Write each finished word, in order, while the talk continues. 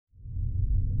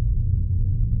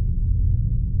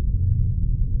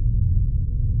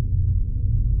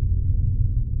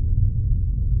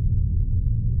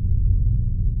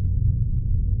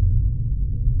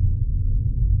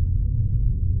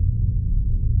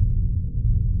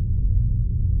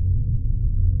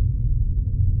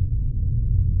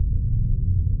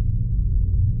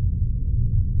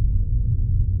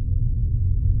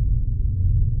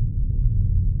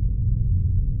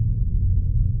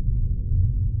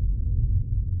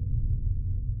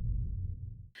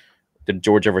Did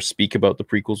George ever speak about the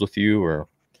prequels with you, or?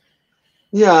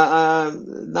 Yeah,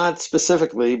 not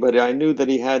specifically, but I knew that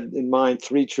he had in mind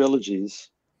three trilogies,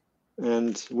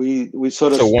 and we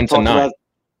sort of So one to talked nine, about.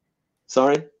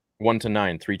 Sorry? 1 to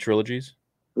 9, three trilogies.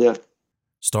 Yeah.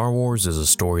 Star Wars is a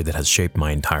story that has shaped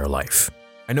my entire life.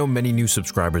 I know many new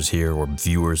subscribers here or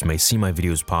viewers may see my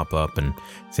videos pop up and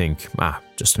think,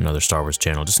 just another Star Wars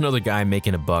channel, just another guy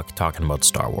making a buck talking about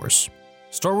Star Wars.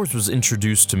 Star Wars was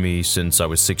introduced to me since I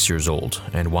was 6 years old,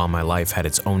 and while my life had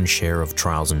its own share of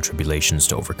trials and tribulations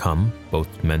to overcome,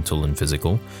 both mental and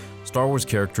physical, Star Wars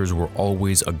characters were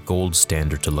always a gold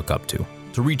standard to look up to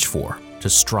reach for, to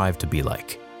strive to be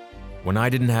like. When I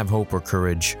didn't have hope or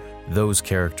courage, those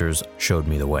characters showed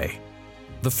me the way.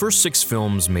 The first 6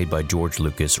 films made by George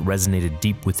Lucas resonated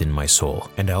deep within my soul,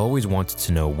 and I always wanted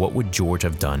to know what would George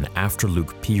have done after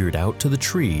Luke peered out to the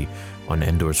tree on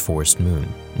Endor's forest moon,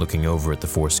 looking over at the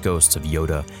Force ghosts of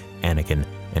Yoda, Anakin,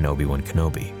 and Obi-Wan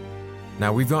Kenobi.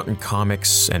 Now, we've gotten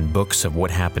comics and books of what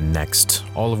happened next,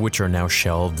 all of which are now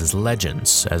shelved as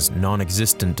legends, as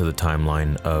non-existent to the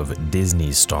timeline of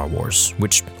Disney's Star Wars,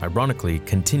 which ironically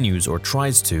continues or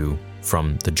tries to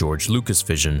from the George Lucas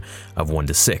vision of 1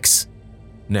 to 6.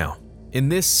 Now, in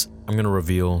this, I'm going to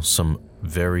reveal some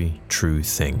very true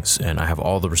things, and I have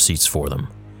all the receipts for them.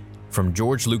 From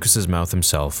George Lucas's mouth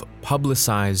himself,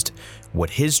 publicized what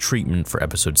his treatment for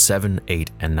episodes 7,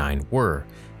 8, and 9 were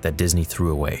that Disney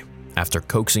threw away, after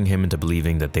coaxing him into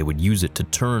believing that they would use it to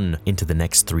turn into the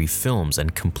next 3 films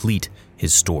and complete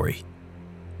his story.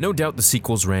 No doubt the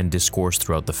sequels ran discourse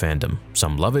throughout the fandom.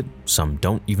 Some love it, some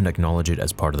don't even acknowledge it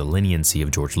as part of the leniency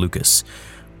of George Lucas.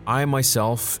 I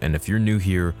myself, and if you're new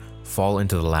here, fall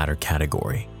into the latter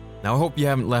category. Now I hope you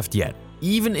haven't left yet.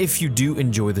 Even if you do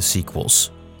enjoy the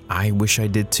sequels, I wish I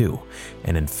did too.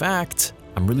 And in fact,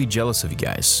 I'm really jealous of you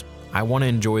guys. I want to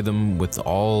enjoy them with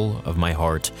all of my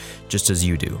heart, just as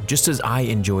you do. Just as I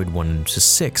enjoyed 1 to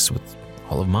 6 with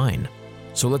all of mine.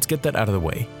 So let's get that out of the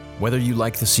way. Whether you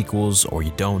like the sequels or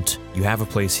you don't, you have a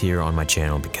place here on my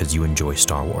channel because you enjoy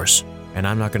Star Wars. And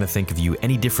I'm not going to think of you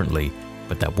any differently,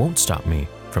 but that won't stop me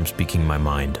from speaking my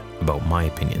mind about my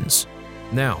opinions.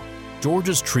 Now,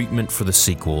 George's treatment for the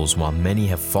sequels, while many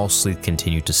have falsely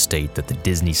continued to state that the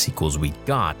Disney sequels we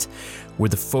got were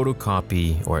the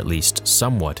photocopy, or at least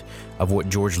somewhat, of what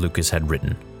George Lucas had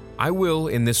written. I will,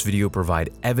 in this video,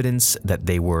 provide evidence that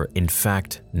they were in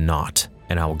fact not,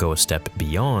 and I will go a step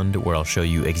beyond where I'll show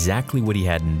you exactly what he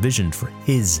had envisioned for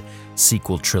his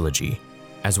sequel trilogy,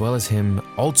 as well as him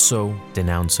also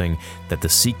denouncing that the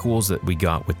sequels that we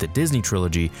got with the Disney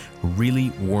trilogy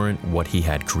really weren't what he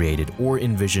had created or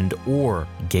envisioned or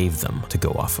gave them to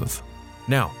go off of.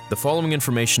 Now, the following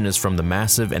information is from the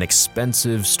massive and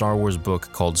expensive Star Wars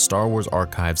book called Star Wars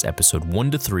Archives Episode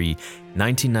 1 to 3,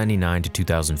 1999 to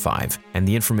 2005, and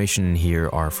the information in here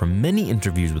are from many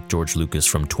interviews with George Lucas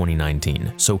from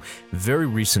 2019, so very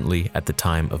recently at the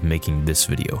time of making this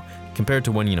video, compared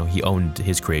to when, he owned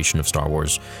his creation of Star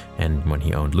Wars and when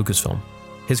he owned Lucasfilm.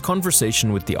 His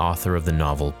conversation with the author of the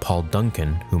novel, Paul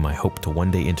Duncan, whom I hope to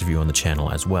one day interview on the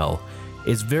channel as well,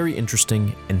 is very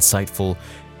interesting, insightful,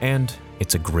 and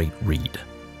it's a great read.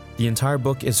 The entire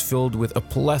book is filled with a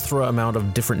plethora amount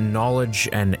of different knowledge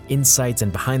and insights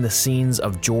and behind the scenes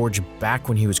of George back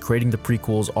when he was creating the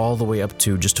prequels all the way up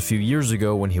to just a few years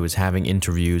ago when he was having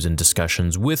interviews and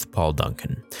discussions with Paul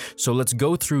Duncan. So let's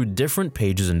go through different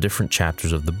pages and different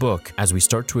chapters of the book as we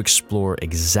start to explore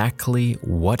exactly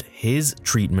what his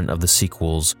treatment of the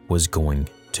sequels was going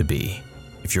to be.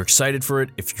 If you're excited for it,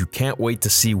 if you can't wait to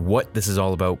see what this is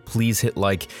all about, please hit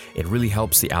like. It really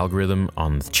helps the algorithm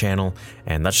on the channel,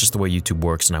 and that's just the way YouTube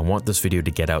works, and I want this video to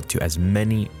get out to as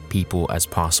many people as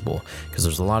possible, because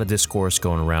there's a lot of discourse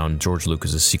going around George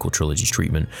Lucas's sequel trilogy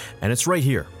treatment, and it's right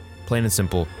here. Plain and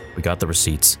simple, we got the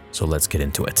receipts, so let's get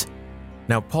into it.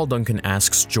 Now, Paul Duncan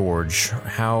asks George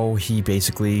how he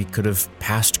basically could have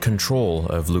passed control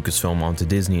of Lucasfilm onto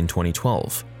Disney in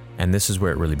 2012, and this is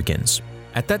where it really begins.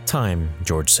 At that time,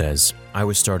 George says, I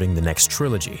was starting the next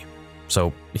trilogy.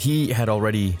 So he had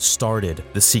already started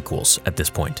the sequels at this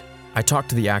point. I talked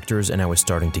to the actors and I was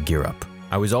starting to gear up.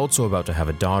 I was also about to have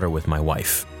a daughter with my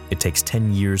wife. It takes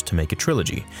 10 years to make a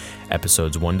trilogy.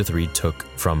 Episodes 1 to 3 took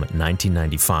from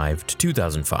 1995 to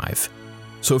 2005.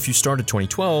 So if you started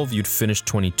 2012, you'd finish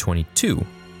 2022.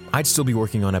 I'd still be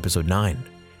working on episode 9.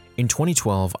 In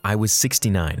 2012, I was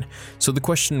 69, so the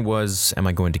question was, am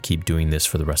I going to keep doing this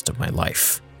for the rest of my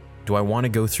life? Do I want to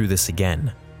go through this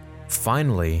again?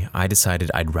 Finally, I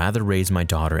decided I'd rather raise my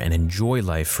daughter and enjoy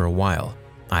life for a while.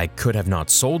 I could have not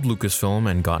sold Lucasfilm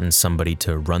and gotten somebody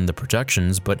to run the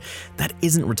productions, but that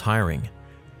isn't retiring.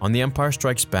 On The Empire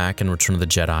Strikes Back and Return of the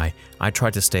Jedi, I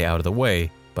tried to stay out of the way,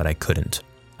 but I couldn't.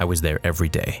 I was there every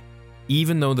day.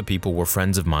 Even though the people were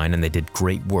friends of mine and they did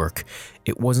great work,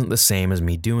 it wasn't the same as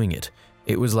me doing it.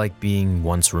 It was like being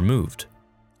once removed.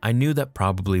 I knew that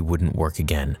probably wouldn't work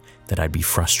again, that I'd be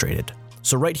frustrated.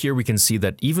 So right here we can see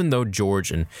that even though George,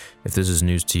 and if this is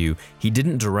news to you, he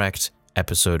didn't direct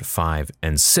episode 5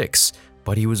 and 6,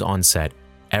 but he was on set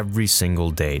every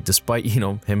single day, despite,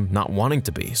 him not wanting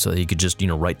to be, so that he could just,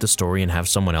 write the story and have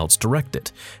someone else direct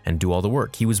it and do all the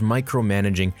work. He was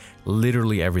micromanaging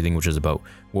literally everything, which is about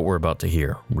what we're about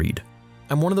to read.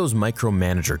 I'm one of those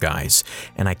micromanager guys,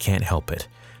 and I can't help it.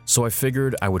 So I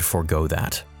figured I would forego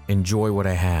that, enjoy what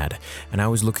I had, and I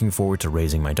was looking forward to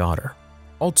raising my daughter.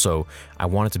 Also, I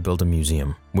wanted to build a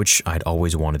museum, which I'd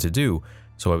always wanted to do,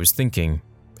 so I was thinking,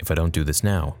 if I don't do this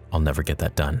now, I'll never get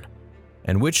that done.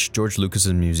 And which George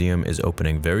Lucas's museum is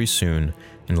opening very soon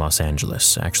in Los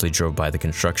Angeles. I actually drove by the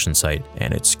construction site,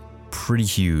 and it's pretty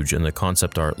huge, and the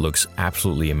concept art looks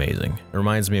absolutely amazing. It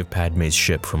reminds me of Padme's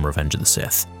ship from Revenge of the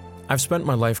Sith. I've spent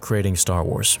my life creating Star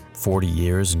Wars, 40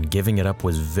 years, and giving it up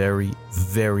was very,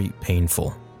 very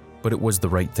painful. But it was the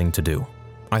right thing to do.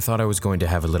 I thought I was going to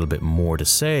have a little bit more to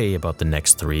say about the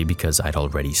next 3 because I'd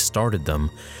already started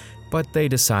them, but they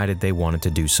decided they wanted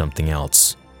to do something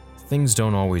else. Things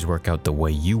don't always work out the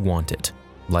way you want it.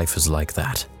 Life is like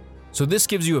that. So this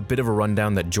gives you a bit of a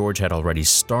rundown that George had already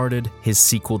started his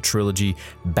sequel trilogy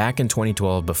back in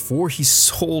 2012 before he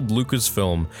sold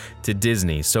Lucasfilm to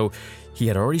Disney. So he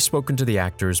had already spoken to the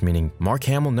actors, meaning Mark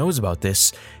Hamill knows about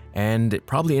this, and it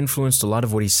probably influenced a lot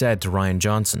of what he said to Rian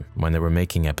Johnson when they were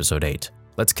making episode 8.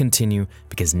 Let's continue,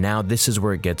 because now this is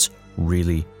where it gets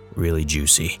really, really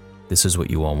juicy. This is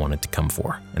what you all wanted to come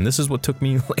for. And this is what took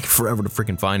me like forever to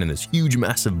freaking find in this huge,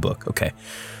 massive book. Okay.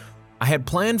 I had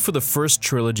planned for the first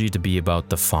trilogy to be about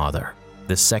the father,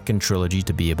 the second trilogy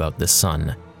to be about the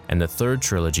son, and the third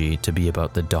trilogy to be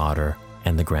about the daughter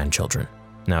and the grandchildren.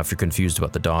 Now, if you're confused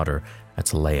about the daughter,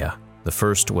 that's Leia. The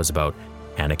first was about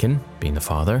Anakin, being the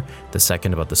father, the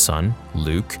second about the son,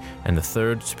 Luke, and the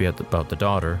third to be about the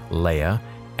daughter, Leia,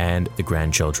 and the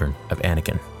grandchildren of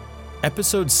Anakin.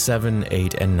 Episodes 7,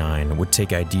 8, and 9 would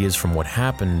take ideas from what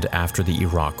happened after the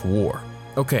Iraq War.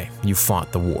 Okay, you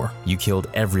fought the war. You killed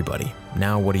everybody.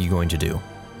 Now what are you going to do?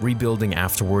 Rebuilding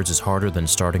afterwards is harder than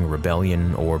starting a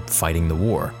rebellion or fighting the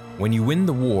war. When you win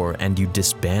the war and you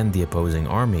disband the opposing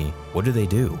army, what do?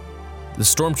 The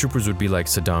stormtroopers would be like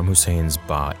Saddam Hussein's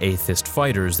atheist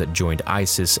fighters that joined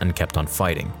ISIS and kept on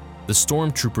fighting. The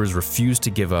stormtroopers refuse to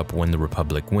give up when the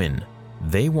Republic win.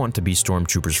 They want to be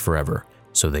stormtroopers forever.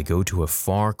 So they go to a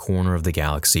far corner of the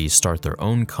galaxy, start their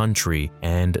own country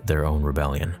and their own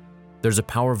rebellion. There's a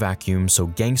power vacuum, so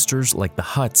gangsters like the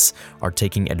Hutts are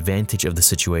taking advantage of the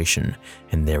situation,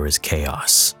 and there is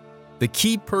chaos. The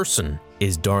key person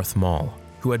is Darth Maul,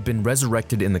 who had been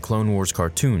resurrected in the Clone Wars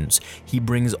cartoons. He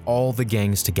brings all the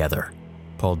gangs together.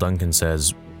 Paul Duncan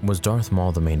says, "Was Darth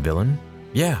Maul the main villain?"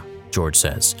 "Yeah," George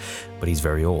says, "but he's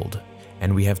very old.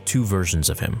 And we have 2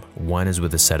 versions of him. One is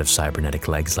with a set of cybernetic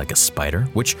legs like a spider,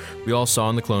 which we all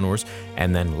saw in the Clone Wars,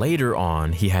 and then later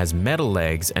on he has metal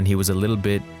legs and he was a little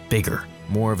bit bigger,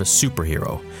 more of a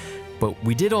superhero. But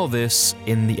we did all this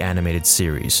in the animated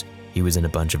series. He was in a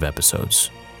bunch of episodes."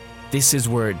 This is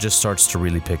where it just starts to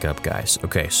really pick up, guys.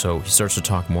 Okay, so he starts to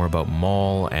talk more about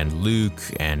Maul and Luke,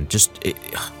 and just,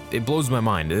 it blows my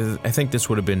mind. I think this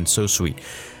would have been so sweet.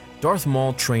 Darth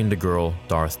Maul trained a girl,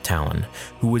 Darth Talon,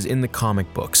 who was in the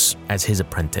comic books as his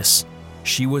apprentice.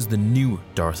 She was the new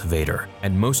Darth Vader,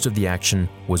 and most of the action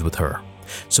was with her.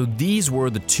 So these were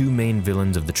the 2 main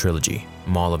villains of the trilogy.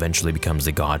 Maul eventually becomes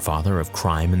the godfather of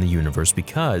crime in the universe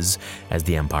because, as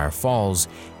the Empire falls,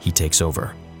 he takes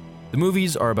over. The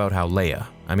movies are about how Leia,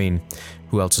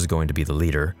 who else is going to be the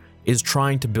leader, is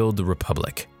trying to build the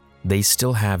Republic. They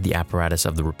still have the apparatus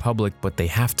of the Republic, but they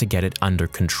have to get it under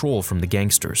control from the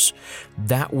gangsters.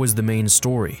 That was the main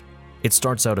story. It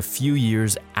starts out a few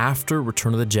years after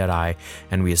Return of the Jedi,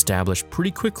 and we establish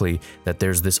pretty quickly that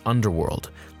there's this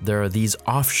underworld. There are these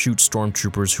offshoot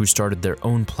stormtroopers who started their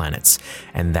own planets,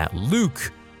 and that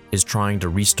Luke is trying to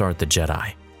restart the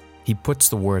Jedi. He puts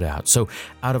the word out. So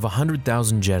out of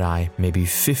 100,000 Jedi, maybe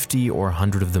 50 or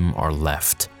 100 of them are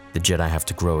left. The Jedi have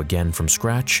to grow again from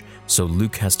scratch, so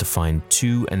Luke has to find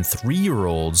 2- and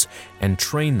 3-year-olds and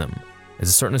train them. Is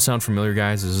it starting to sound familiar,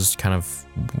 guys? Is this kind of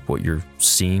what you're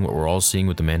seeing, what we're all seeing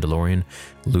with The Mandalorian?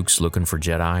 Luke's looking for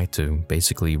Jedi to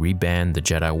basically reband the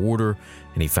Jedi Order,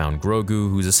 and he found Grogu,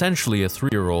 who's essentially a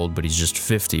 3-year-old, but he's just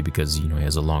 50 because, he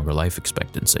has a longer life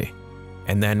expectancy.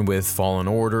 And then with Fallen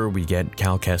Order, we get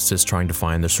Cal Kestis trying to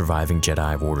find the surviving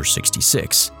Jedi of Order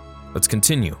 66. Let's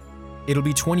continue. It'll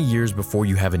be 20 years before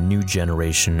you have a new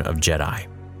generation of Jedi.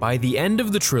 By the end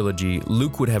of the trilogy,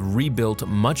 Luke would have rebuilt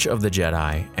much of the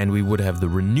Jedi, and we would have the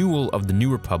renewal of the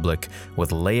New Republic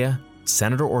with Leia,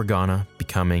 Senator Organa,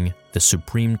 becoming the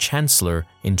Supreme Chancellor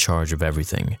in charge of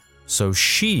everything. So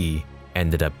she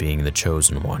ended up being the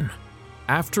chosen one.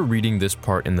 After reading this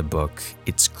part in the book,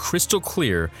 it's crystal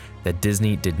clear that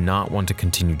Disney did not want to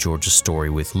continue George's story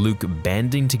with Luke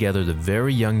banding together the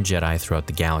very young Jedi throughout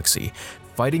the galaxy,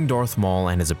 fighting Darth Maul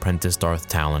and his apprentice Darth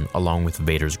Talon along with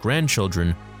Vader's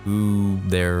grandchildren, who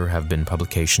there have been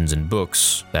publications and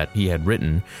books that he had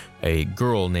written a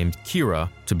girl named Kira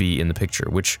to be in the picture,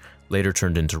 which later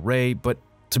turned into Rey. But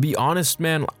to be honest,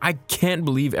 man, I can't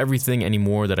believe everything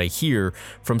anymore that I hear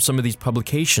from some of these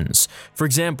publications. For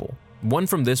example, one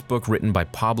from this book written by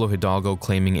Pablo Hidalgo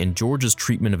claiming in George's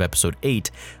treatment of Episode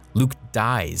 8, Luke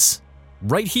dies.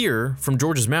 Right here, from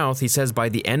George's mouth, he says by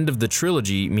the end of the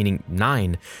trilogy, meaning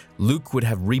 9, Luke would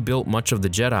have rebuilt much of the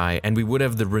Jedi, and we would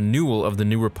have the renewal of the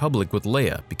New Republic with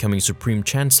Leia becoming Supreme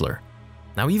Chancellor.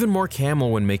 Now, even Mark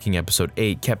Hamill, when making Episode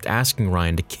 8, kept asking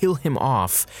Rian to kill him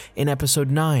off in Episode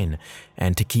 9,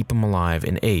 and to keep him alive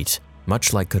in 8,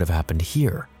 much like could have happened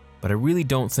here. But I really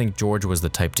don't think George was the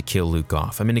type to kill Luke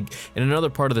off. I mean, in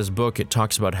another part of this book, it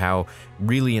talks about how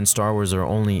really in Star Wars there are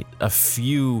only a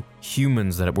few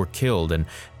humans that were killed, and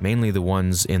mainly the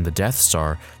ones in the Death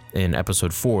Star in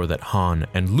Episode 4 that Han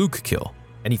and Luke kill.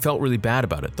 And he felt really bad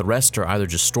about it. The rest are either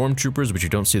just stormtroopers, which you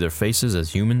don't see their faces as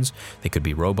humans. They could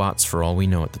be robots for all we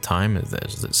know at the time,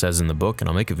 as it says in the book, and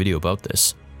I'll make a video about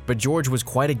this. But George was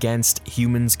quite against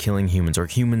humans killing humans, or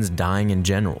humans dying in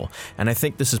general, and I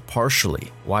think this is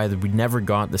partially why we never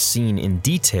got the scene in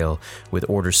detail with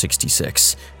Order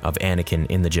 66 of Anakin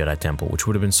in the Jedi Temple, which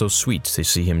would have been so sweet to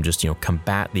see him just,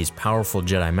 combat these powerful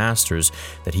Jedi Masters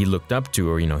that he looked up to,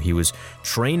 or, he was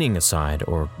training aside,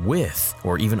 or with,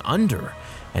 or even under,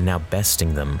 and now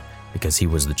besting them because he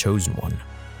was the chosen one.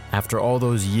 After all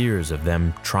those years of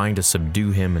them trying to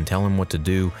subdue him and tell him what to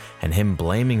do, and him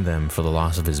blaming them for the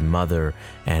loss of his mother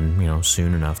and,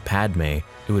 soon enough, Padme, it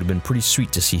would have been pretty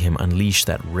sweet to see him unleash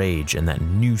that rage and that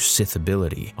new Sith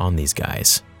ability on these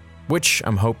guys. Which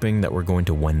I'm hoping that we're going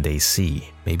to one day see.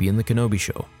 Maybe in the Kenobi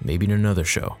show, maybe in another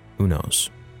show, who knows.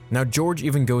 Now, George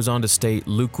even goes on to state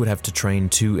Luke would have to train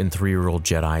 2- and 3-year-old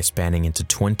Jedi spanning into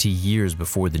 20 years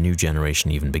before the new generation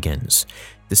even begins.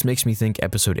 This makes me think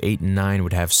Episode 8 and 9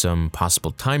 would have some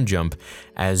possible time jump,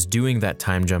 as doing that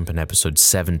time jump in Episode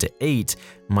 7 to 8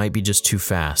 might be just too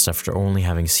fast after only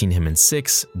having seen him in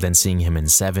 6, then seeing him in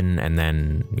 7, and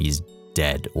then he's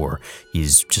dead, or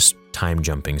he's just time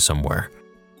jumping somewhere.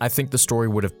 I think the story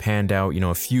would have panned out,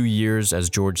 a few years,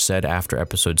 as George said, after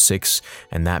Episode 6,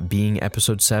 and that being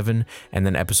Episode 7, and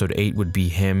then Episode 8 would be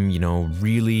him,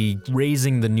 really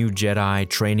raising the new Jedi,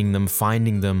 training them,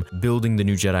 finding them, building the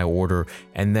new Jedi Order,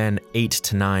 and then 8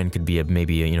 to 9 could be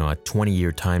maybe a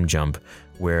 20-year time jump,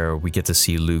 where we get to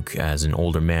see Luke as an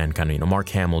older man, kind of, Mark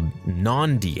Hamill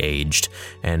non-de-aged,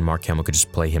 and Mark Hamill could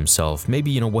just play himself,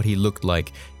 maybe, what he looked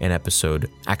like in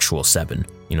actual 7,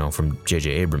 from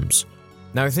J.J. Abrams.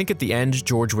 Now, I think at the end,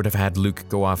 George would have had Luke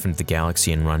go off into the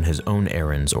galaxy and run his own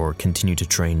errands or continue to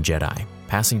train Jedi,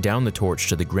 passing down the torch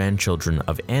to the grandchildren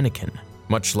of Anakin,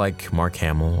 much like Mark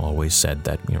Hamill always said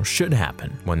that, should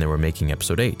happen when they were making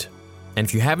Episode 8. And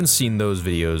if you haven't seen those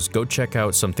videos, go check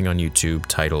out something on YouTube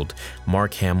titled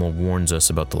Mark Hamill Warns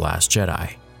Us About the Last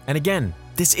Jedi. And again,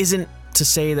 this isn't to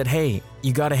say that, hey,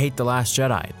 you gotta hate The Last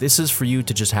Jedi. This is for you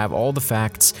to just have all the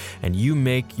facts and you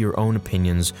make your own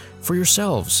opinions for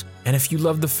yourselves. And if you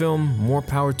love the film, more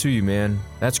power to you, man.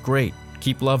 That's great.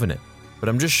 Keep loving it. But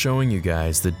I'm just showing you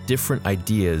guys the different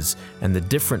ideas and the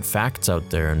different facts out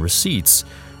there and receipts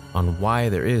on why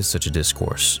there is such a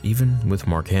discourse, even with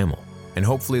Mark Hamill. And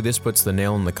hopefully this puts the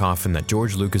nail in the coffin that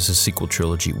George Lucas's sequel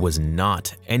trilogy was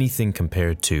not anything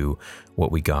compared to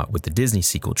what we got with the Disney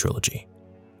sequel trilogy.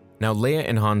 Now, Leia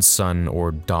and Han's son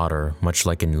or daughter, much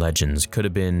like in Legends, could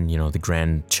have been, the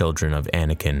grandchildren of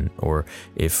Anakin, or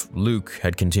if Luke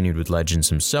had continued with Legends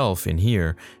himself in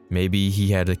here, maybe he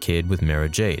had a kid with Mara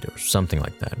Jade or something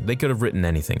like that. They could have written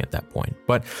anything at that point.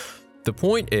 But the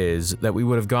point is that we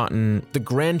would have gotten the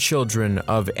grandchildren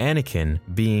of Anakin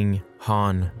being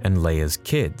Han and Leia's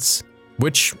kids.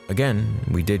 Which, again,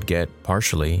 we did get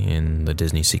partially in the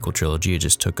Disney sequel trilogy. It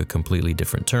just took a completely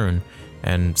different turn.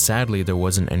 And sadly, there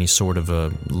wasn't any sort of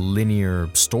a linear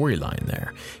storyline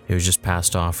there. It was just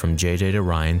passed off from JJ to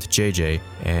Rian to JJ,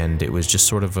 and it was just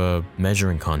sort of a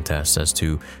measuring contest as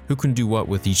to who can do what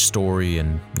with each story,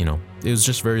 and, it was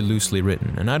just very loosely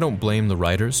written. And I don't blame the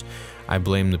writers. I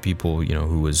blame the people,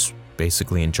 who was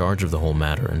basically in charge of the whole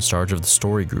matter, in charge of the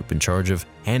story group, in charge of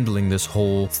handling this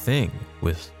whole thing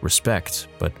with respect.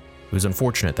 But it was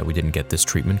unfortunate that we didn't get this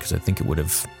treatment, because I think it would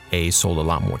have A, sold a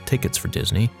lot more tickets for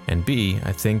Disney, and B,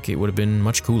 I think it would have been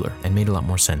much cooler and made a lot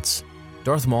more sense.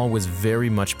 Darth Maul was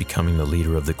very much becoming the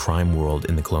leader of the crime world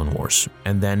in the Clone Wars,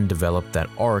 and then developed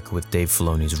that arc with Dave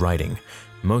Filoni's writing,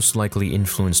 most likely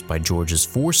influenced by George's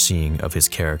foreseeing of his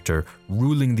character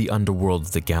ruling the underworld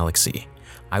of the galaxy.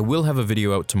 I will have a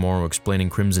video out tomorrow explaining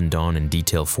Crimson Dawn in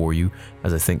detail for you,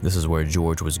 as I think this is where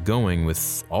George was going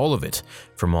with all of it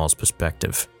from Maul's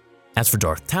perspective. As for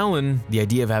Darth Talon, the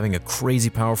idea of having a crazy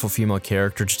powerful female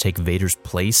character to take Vader's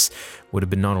place would have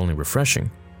been not only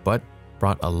refreshing, but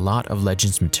brought a lot of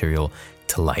Legends material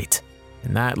to light.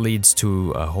 And that leads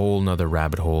to a whole nother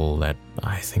rabbit hole that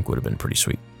I think would have been pretty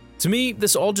sweet. To me,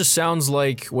 this all just sounds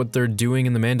like what they're doing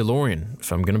in The Mandalorian,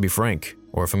 if I'm gonna be frank,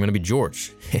 or if I'm gonna be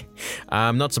George.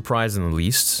 I'm not surprised in the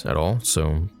least at all.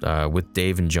 So with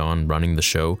Dave and John running the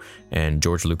show and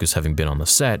George Lucas having been on the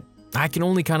set, I can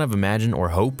only kind of imagine or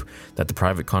hope that the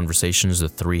private conversations the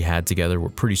three had together were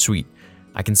pretty sweet.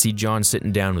 I can see John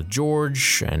sitting down with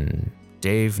George and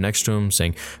Dave next to him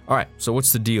saying, "All right, so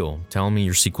what's the deal? Tell me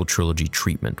your sequel trilogy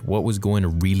treatment. What was going to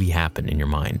really happen in your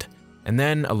mind?" And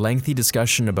then a lengthy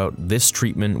discussion about this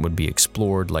treatment would be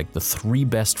explored, like the three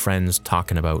best friends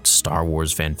talking about Star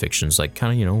Wars fanfictions, like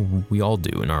kind of, you know, we all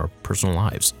do in our personal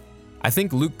lives. I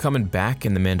think Luke coming back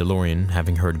in The Mandalorian,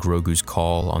 having heard Grogu's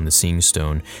call on the Seeing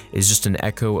Stone, is just an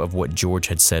echo of what George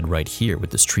had said right here with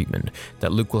this treatment,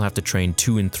 that Luke will have to train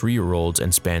 2- and 3-year-olds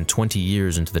and span 20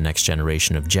 years into the next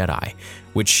generation of Jedi,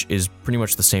 which is pretty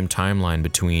much the same timeline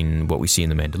between what we see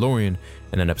in The Mandalorian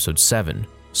and then Episode 7.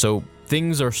 So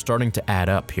things are starting to add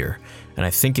up here, and I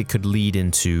think it could lead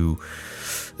into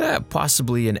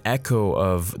possibly an echo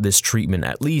of this treatment,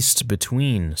 at least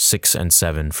between 6 and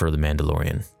 7 for The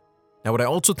Mandalorian. Now, what I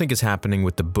also think is happening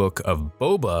with the book of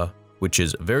Boba, which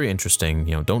is very interesting,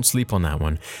 you know, don't sleep on that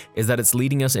one, is that it's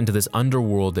leading us into this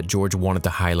underworld that George wanted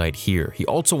to highlight here. He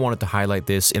also wanted to highlight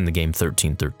this in the game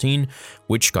 1313,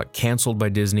 which got canceled by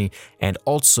Disney, and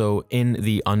also in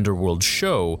the Underworld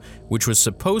show, which was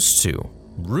supposed to,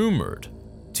 rumored,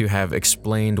 to have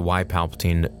explained why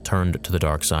Palpatine turned to the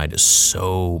dark side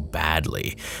so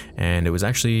badly. And it was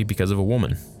actually because of a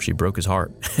woman. She broke his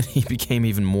heart, and he became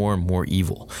even more and more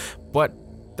evil. But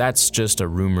that's just a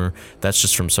rumor. That's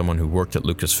just from someone who worked at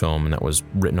Lucasfilm, and that was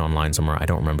written online somewhere. I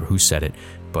don't remember who said it,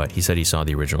 but he said he saw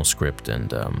the original script,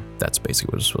 and that's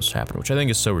basically what was supposed to happen, which I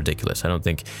think is so ridiculous. I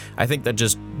think that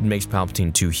just makes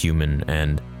Palpatine too human,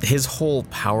 and his whole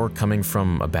power coming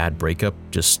from a bad breakup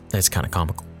it's kind of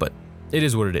comical, but it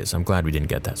is what it is. I'm glad we didn't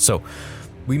get that. So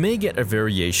we may get a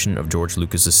variation of George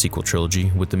Lucas's sequel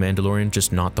trilogy with The Mandalorian,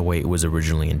 just not the way it was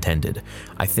originally intended.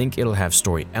 I think it'll have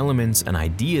story elements and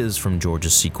ideas from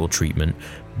George's sequel treatment,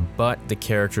 but the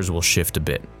characters will shift a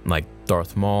bit, like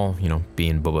Darth Maul, you know,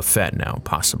 being Boba Fett now,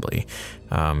 possibly.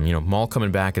 You know, Maul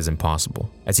coming back is impossible,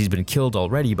 as he's been killed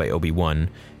already by Obi-Wan, you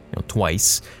know,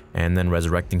 twice, and then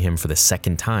resurrecting him for the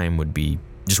second time would be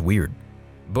just weird.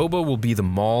 Boba will be the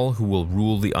Maul who will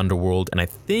rule the underworld, and I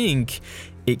think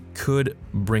it could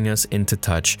bring us into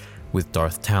touch with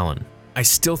Darth Talon. I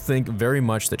still think very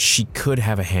much that she could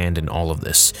have a hand in all of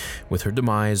this, with her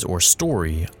demise or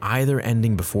story either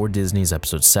ending before Disney's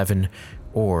Episode 7,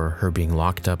 or her being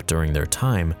locked up during their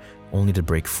time, only to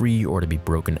break free or to be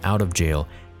broken out of jail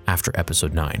after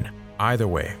Episode 9. Either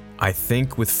way, I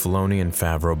think with Filoni and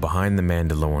Favreau behind The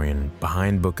Mandalorian,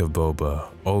 behind Book of Boba,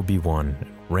 Obi-Wan,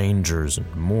 Rangers,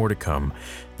 and more to come,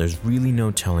 there's really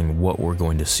no telling what we're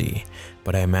going to see,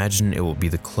 but I imagine it will be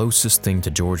the closest thing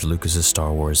to George Lucas's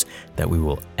Star Wars that we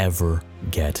will ever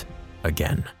get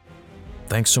again.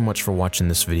 Thanks so much for watching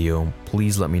this video.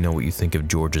 Please let me know what you think of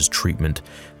George's treatment.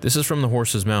 This is from the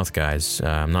horse's mouth, guys.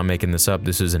 I'm not making this up.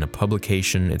 This is in a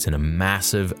publication. It's in a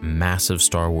massive, massive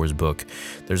Star Wars book.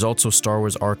 There's also Star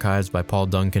Wars Archives by Paul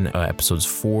Duncan, episodes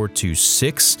 4 to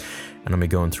 6, and I'll be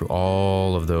going through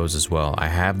all of those as well. I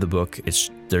have the book.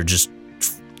 They're just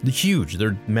huge.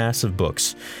 They're massive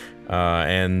books,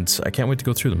 and I can't wait to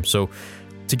go through them. So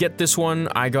to get this one,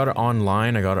 I got it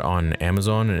online. I got it on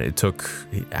Amazon, and it took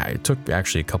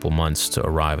actually a couple months to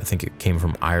arrive. I think it came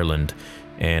from Ireland,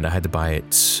 and I had to buy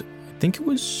it. I think it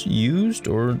was used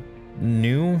or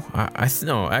new.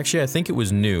 No, actually, I think it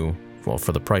was new. Well,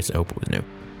 for the price, I hope it was new.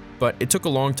 But it took a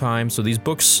long time, so these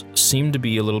books seem to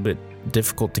be a little bit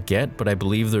difficult to get, but I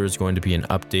believe there is going to be an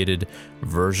updated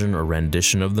version or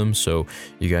rendition of them, so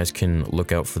you guys can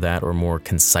look out for that, or a more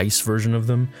concise version of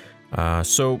them.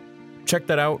 So check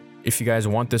that out. If you guys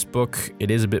want this book,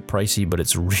 it is a bit pricey, but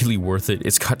it's really worth it.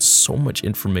 It's got so much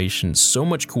information, so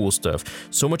much cool stuff,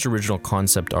 so much original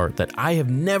concept art that I have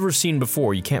never seen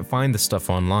before. You can't find this stuff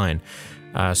online.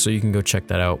 So you can go check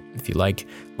that out if you like.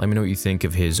 Let me know what you think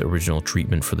of his original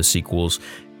treatment for the sequels.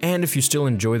 And if you still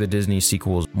enjoy the Disney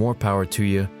sequels, more power to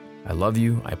you. I love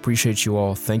you. I appreciate you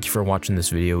all. Thank you for watching this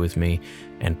video with me.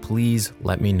 And please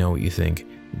let me know what you think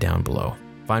down below.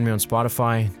 Find me on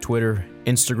Spotify, Twitter,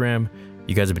 Instagram.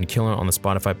 You guys have been killing it on the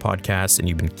Spotify podcast, and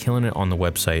you've been killing it on the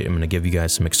website. I'm going to give you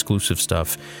guys some exclusive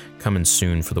stuff coming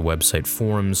soon for the website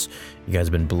forums. You guys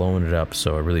have been blowing it up,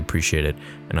 so I really appreciate it.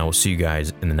 And I will see you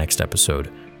guys in the next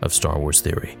episode of Star Wars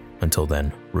Theory. Until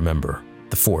then, remember,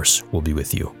 the Force will be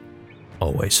with you,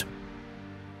 always.